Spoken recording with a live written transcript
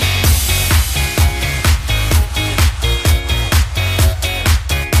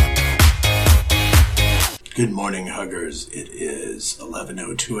Good morning, huggers. It is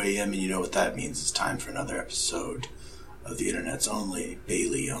 11:02 a.m. and you know what that means. It's time for another episode of the internet's only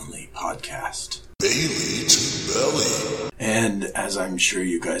Bailey-only podcast. Bailey to Belly. And as I'm sure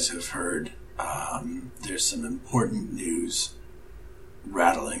you guys have heard, there's some important news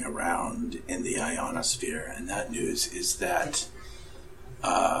rattling around in the ionosphere, and that news is that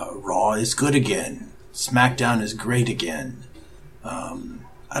Raw is good again. SmackDown is great again.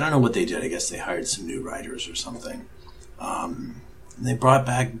 I don't know what they did. I guess they hired some new writers or something. And they brought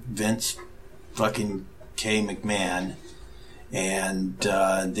back Vince fucking K. McMahon, and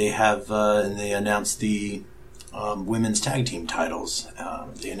they announced the women's tag team titles.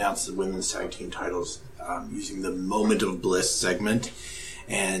 They announced the women's tag team titles using the Moment of Bliss segment,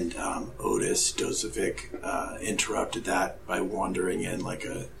 and Otis Dozovic interrupted that by wandering in like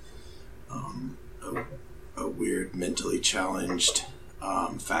a weird, mentally challenged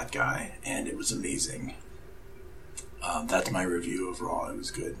fat guy, and it was amazing. That's my review of Raw. It was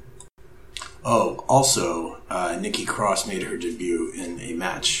good. Oh, also, Nikki Cross made her debut in a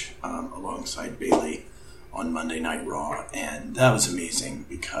match alongside Bayley on Monday Night Raw, and that was amazing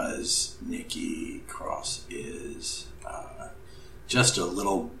because Nikki Cross is just a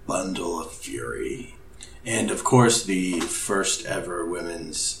little bundle of fury. And of course, the first ever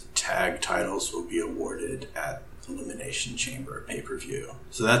women's tag titles will be awarded at Elimination Chamber pay-per-view.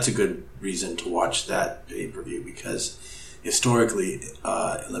 So that's a good reason to watch that pay-per-view, because historically,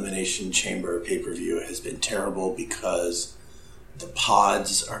 Elimination Chamber pay-per-view has been terrible because the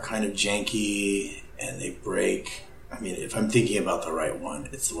pods are kind of janky and they break. I mean, if I'm thinking about the right one,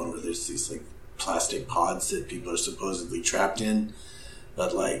 it's the one where there's these like plastic pods that people are supposedly trapped in,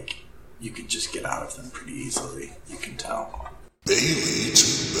 but like you could just get out of them pretty easily. You can tell. Bailey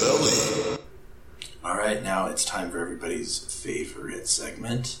to Belly. All right, now it's time for everybody's favorite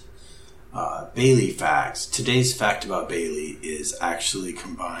segment, Bailey Facts. Today's fact about Bailey is actually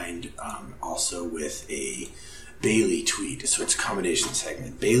combined also with a Bailey tweet, so it's a combination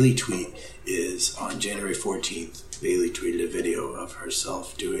segment. Bailey tweet is on January 14th. Bailey tweeted a video of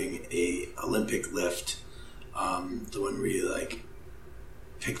herself doing a Olympic lift, the one where you like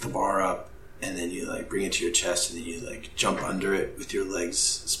pick the bar up and then you like bring it to your chest, and then you like jump under it with your legs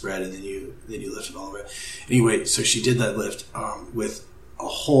spread, and then you lift it all the way. Anyway, so she did that lift with a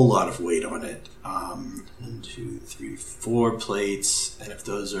whole lot of weight on it. 1, 2, 3, 4 plates, and if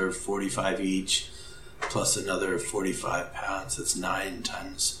those are 45 each, plus another 45 pounds, that's 9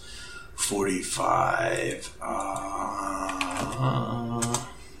 times 45.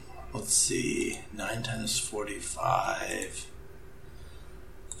 Let's see, 9 times 45.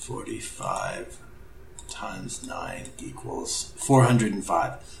 45 times 9 equals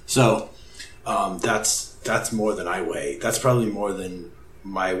 405. So that's more than I weigh. That's probably more than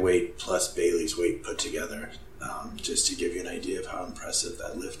my weight plus Bailey's weight put together, just to give you an idea of how impressive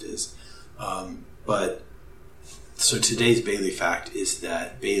that lift is. But so today's Bailey fact is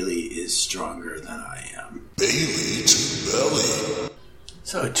that Bailey is stronger than I am. Bailey to Belly.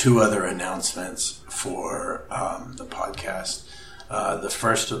 So 2 other announcements for the podcast. The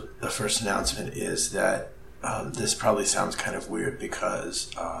first announcement is that this probably sounds kind of weird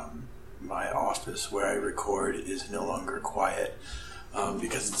because my office where I record is no longer quiet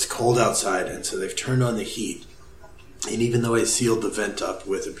because it's cold outside, and so they've turned on the heat. And even though I sealed the vent up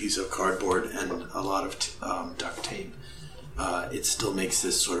with a piece of cardboard and a lot of duct tape, it still makes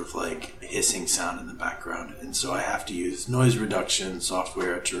this sort of like hissing sound in the background. And so I have to use noise reduction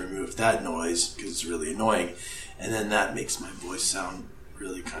software to remove that noise because it's really annoying. And then that makes my voice sound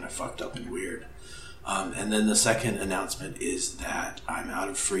really kind of fucked up and weird. And then the second announcement is that I'm out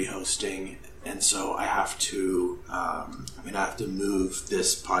of free hosting, and so I have to move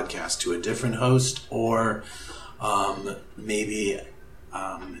this podcast to a different host, or maybe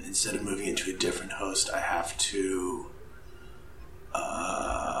instead of moving it to a different host, I have to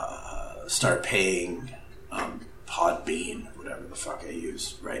start paying Podbean, whatever the fuck I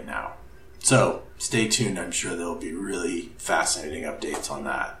use right now. So stay tuned. I'm sure there'll be really fascinating updates on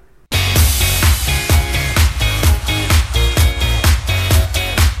that.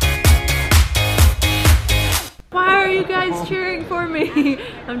 Why are you guys cheering for me?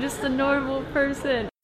 I'm just a normal person.